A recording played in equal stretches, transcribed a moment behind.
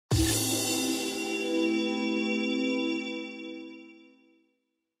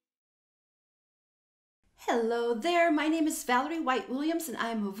Hello there, my name is Valerie White Williams and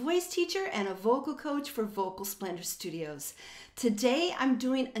I'm a voice teacher and a vocal coach for Vocal Splendor Studios. Today I'm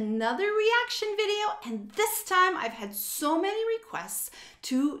doing another reaction video, and this time I've had so many requests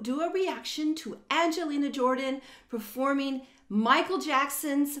to do a reaction to Angelina Jordan performing Michael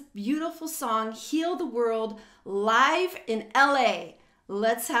Jackson's beautiful song Heal the World live in LA.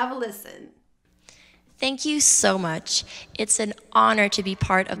 Let's have a listen. Thank you so much. It's an honor to be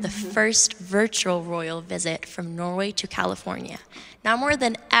part of the first virtual royal visit from Norway to California. Now more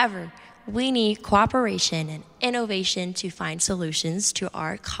than ever, we need cooperation and innovation to find solutions to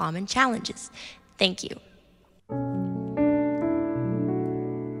our common challenges. Thank you.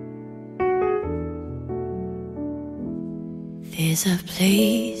 There's a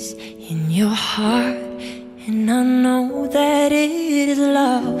place in your heart, and I know that it is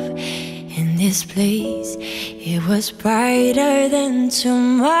love. In this place, it was brighter than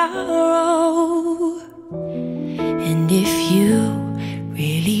tomorrow. And if you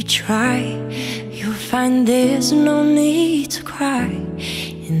really try, you'll find there's no need to cry.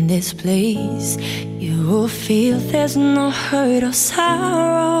 In this place, you will feel there's no hurt or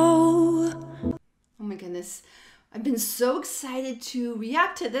sorrow. Oh my goodness. I've been so excited to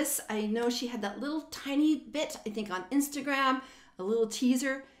react to this. I know she had that little tiny bit, I think on Instagram, a little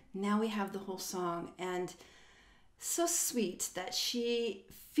teaser. Now we have the whole song, and so sweet that she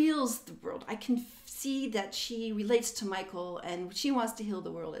feels the world. I can see that she relates to Michael and she wants to heal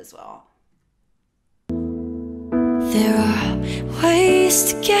the world as well. There are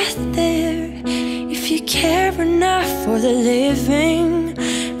ways to get there if you care enough for the living.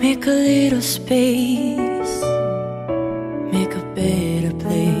 Make a little space, make a better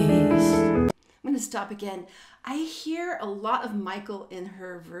place. I'm going to stop again. I hear a lot of Michael in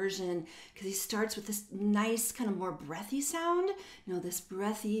her version because he starts with this nice kind of more breathy sound. You know, this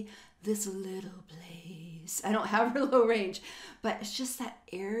breathy, this little place. I don't have her low range, but it's just that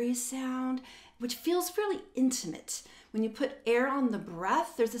airy sound, which feels really intimate. When you put air on the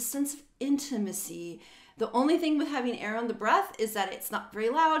breath, there's a sense of intimacy. The only thing with having air on the breath is that it's not very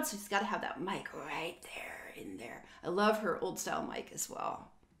loud, so you've got to have that mic right there in there. I love her old style mic as well.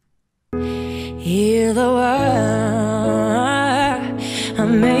 Heal the world, I'll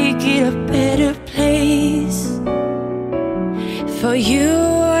make it a better place for you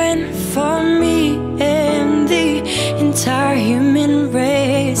and for me and the entire human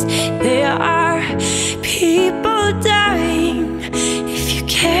race. There are people dying. If you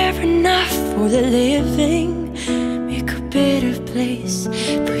care enough for the living, make a better place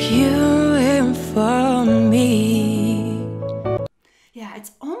for you and for me. Yeah,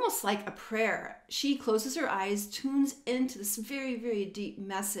 it's almost like a prayer. She closes her eyes, tunes into this very, very deep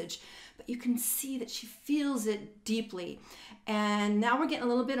message, but you can see that she feels it deeply. And now we're getting a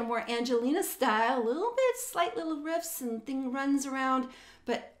little bit of more Angelina style, a little bit, slight little riffs and thing runs around,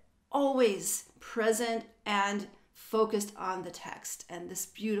 but always present and focused on the text and this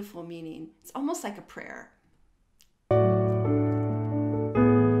beautiful meaning. It's almost like a prayer.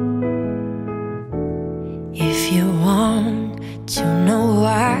 If you want to know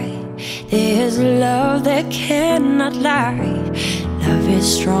why, there's love that cannot lie. Love is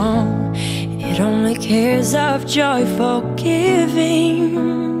strong, it only cares of joy for giving.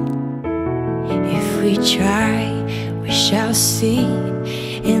 If we try, we shall see.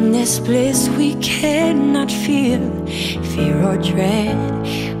 In this bliss we cannot feel fear or dread.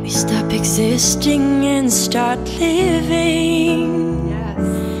 We stop existing and start living. Yes.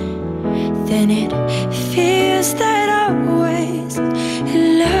 Then it feels that always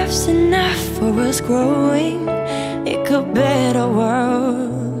love's enough for us growing. Make a better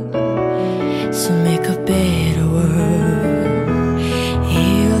world, so make a better world.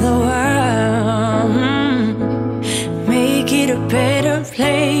 Heal the world, make it a better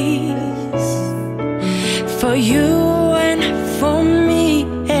place for you and for me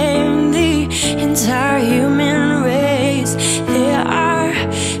and the entire human race. There are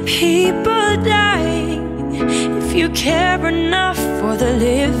people dying. If you care enough for the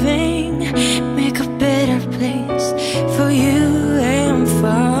living, make a better place for you and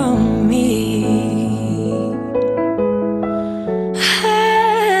for me.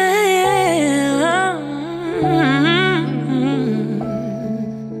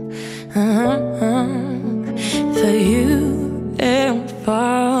 For you and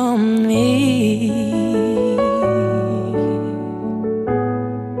for me.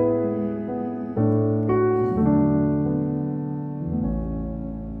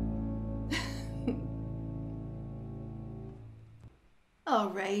 All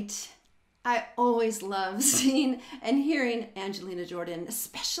right. I always love seeing and hearing Angelina Jordan,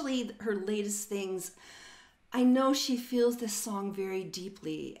 especially her latest things. I know she feels this song very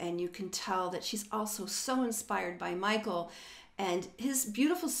deeply, and you can tell that she's also so inspired by Michael and his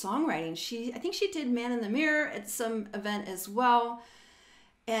beautiful songwriting. I think she did Man in the Mirror at some event as well.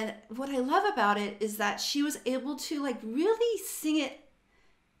 And what I love about it is that she was able to like really sing it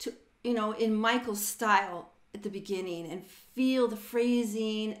to, in Michael's style at the beginning and feel the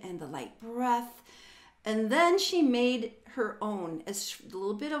phrasing and the light breath. And then she made her own, as a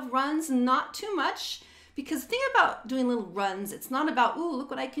little bit of runs, not too much. Because the thing about doing little runs, it's not about, ooh,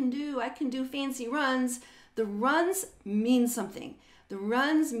 look what I can do. I can do fancy runs. The runs mean something. The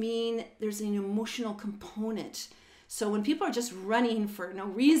runs mean there's an emotional component. So when people are just running for no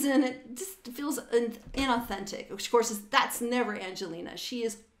reason, it just feels inauthentic. Of course, that's never Angelina. She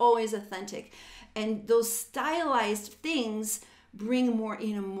is always authentic. And those stylized things bring more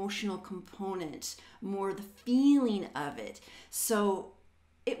an emotional component, more the feeling of it. So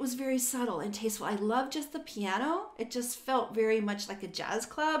it was very subtle and tasteful. I love just the piano. It just felt very much like a jazz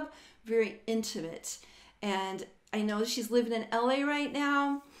club, very intimate. And I know she's living in LA right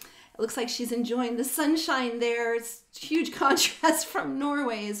now. It looks like she's enjoying the sunshine there. It's a huge contrast from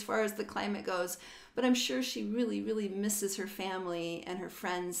Norway as far as the climate goes. But I'm sure she really, really misses her family and her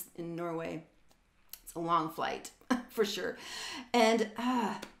friends in Norway. It's a long flight, for sure. And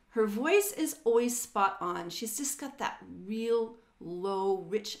her voice is always spot on. She's just got that real low,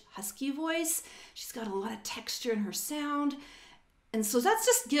 rich, husky voice. She's got a lot of texture in her sound. And so that's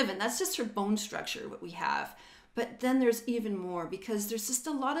just given. That's just her bone structure, what we have. But then there's even more, because there's just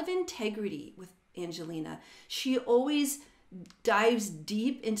a lot of integrity with Angelina. She always dives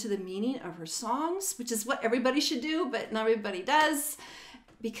deep into the meaning of her songs, which is what everybody should do, but not everybody does,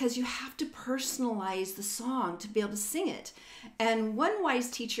 because you have to personalize the song to be able to sing it. And one wise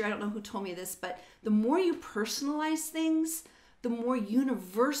teacher, I don't know who told me this, but the more you personalize things, the more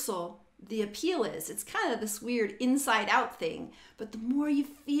universal the appeal is. It's kind of this weird inside out thing, but the more you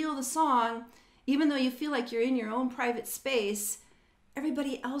feel the song, even though you feel like you're in your own private space,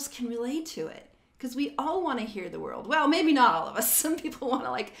 everybody else can relate to it, because we all want to hear the world. Well, maybe not all of us. Some people want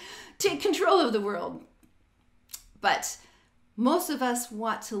to take control of the world, but most of us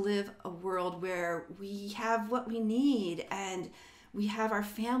want to live a world where we have what we need and we have our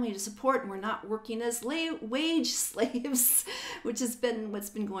family to support, and we're not working as wage slaves, which has been what's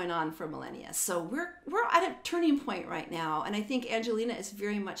been going on for millennia. So we're at a turning point right now, and I think Angelina is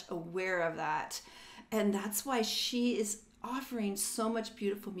very much aware of that, and that's why she is offering so much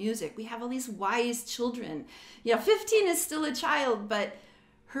beautiful music. We have all these wise children. 15 is still a child, but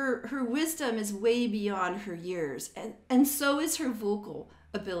her wisdom is way beyond her years, and so is her vocal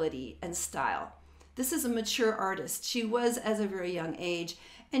ability and style. This is a mature artist. She was as a very young age,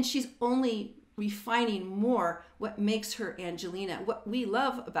 and she's only refining more what makes her Angelina. What we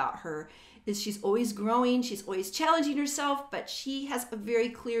love about her is she's always growing, she's always challenging herself, but she has a very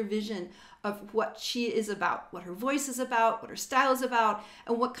clear vision of what she is about, what her voice is about, what her style is about,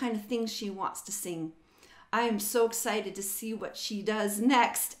 and what kind of things she wants to sing. I am so excited to see what she does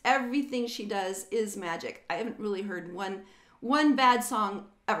next. Everything she does is magic. I haven't really heard one bad song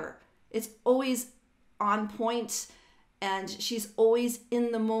ever. It's always on point, and she's always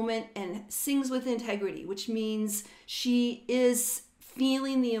in the moment and sings with integrity, which means she is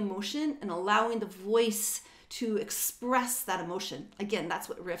feeling the emotion and allowing the voice to express that emotion. Again, that's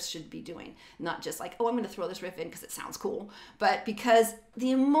what riffs should be doing. Not just like, oh, I'm going to throw this riff in because it sounds cool, but because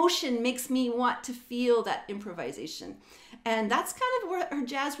the emotion makes me want to feel that improvisation. And that's kind of where her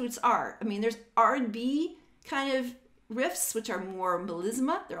jazz roots are. I mean, there's R&B kind of riffs, which are more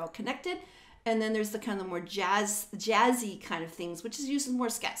melisma. They're all connected. And then there's the kind of more jazzy kind of things, which is using more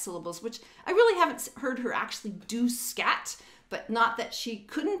scat syllables, which I really haven't heard her actually do scat, but not that she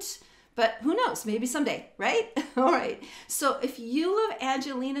couldn't, but who knows, maybe someday, right? All right. So if you love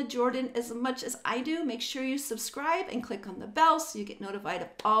Angelina Jordan as much as I do, make sure you subscribe and click on the bell so you get notified of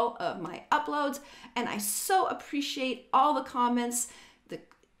all of my uploads. And I so appreciate all the comments, the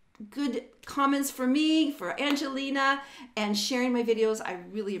good comments for me, for Angelina, and sharing my videos. I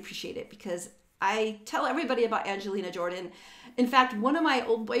really appreciate it, because I tell everybody about Angelina Jordan. In fact, one of my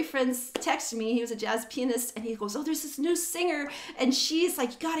old boyfriends texted me. He was a jazz pianist, and he goes, oh, there's this new singer, and she's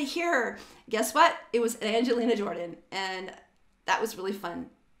like, you gotta hear her. Guess what? It was Angelina Jordan, and that was really fun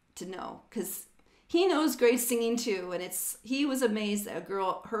to know, because he knows great singing too, and he was amazed that a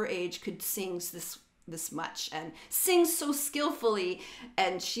girl her age could sing this much and sings so skillfully,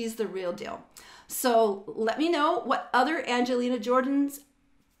 and she's the real deal. So let me know what other Angelina Jordan's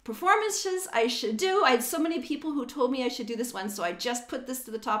performances I should do. I had so many people who told me I should do this one, so I just put this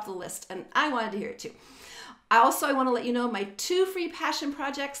to the top of the list, and I wanted to hear it too. I want to let you know my 2 free passion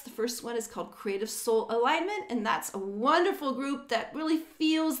projects. The first one is called Creative Soul Alignment, and that's a wonderful group that really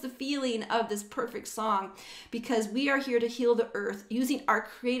feels the feeling of this perfect song, because we are here to heal the earth using our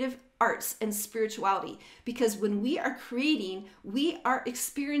creative arts and spirituality. Because when we are creating, we are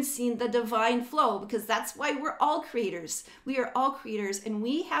experiencing the divine flow, because that's why we're all creators. We are all creators, and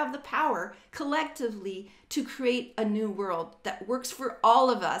we have the power collectively to create a new world that works for all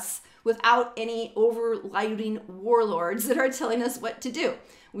of us without any overloading warlords that are telling us what to do.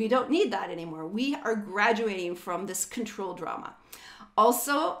 We don't need that anymore. We are graduating from this control drama.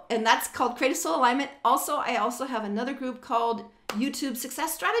 Also, and that's called Creative Soul Alignment. Also, I also have another group called YouTube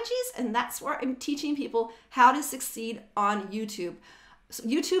Success Strategies, and that's where I'm teaching people how to succeed on YouTube. So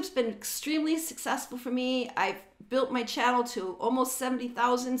YouTube's been extremely successful for me. I've built my channel to almost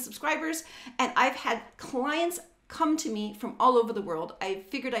 70,000 subscribers, and I've had clients come to me from all over the world. I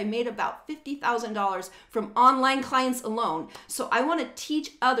figured I made about $50,000 from online clients alone. So I want to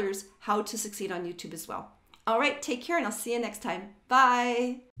teach others how to succeed on YouTube as well. All right, take care, and I'll see you next time.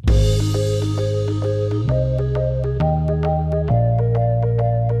 Bye.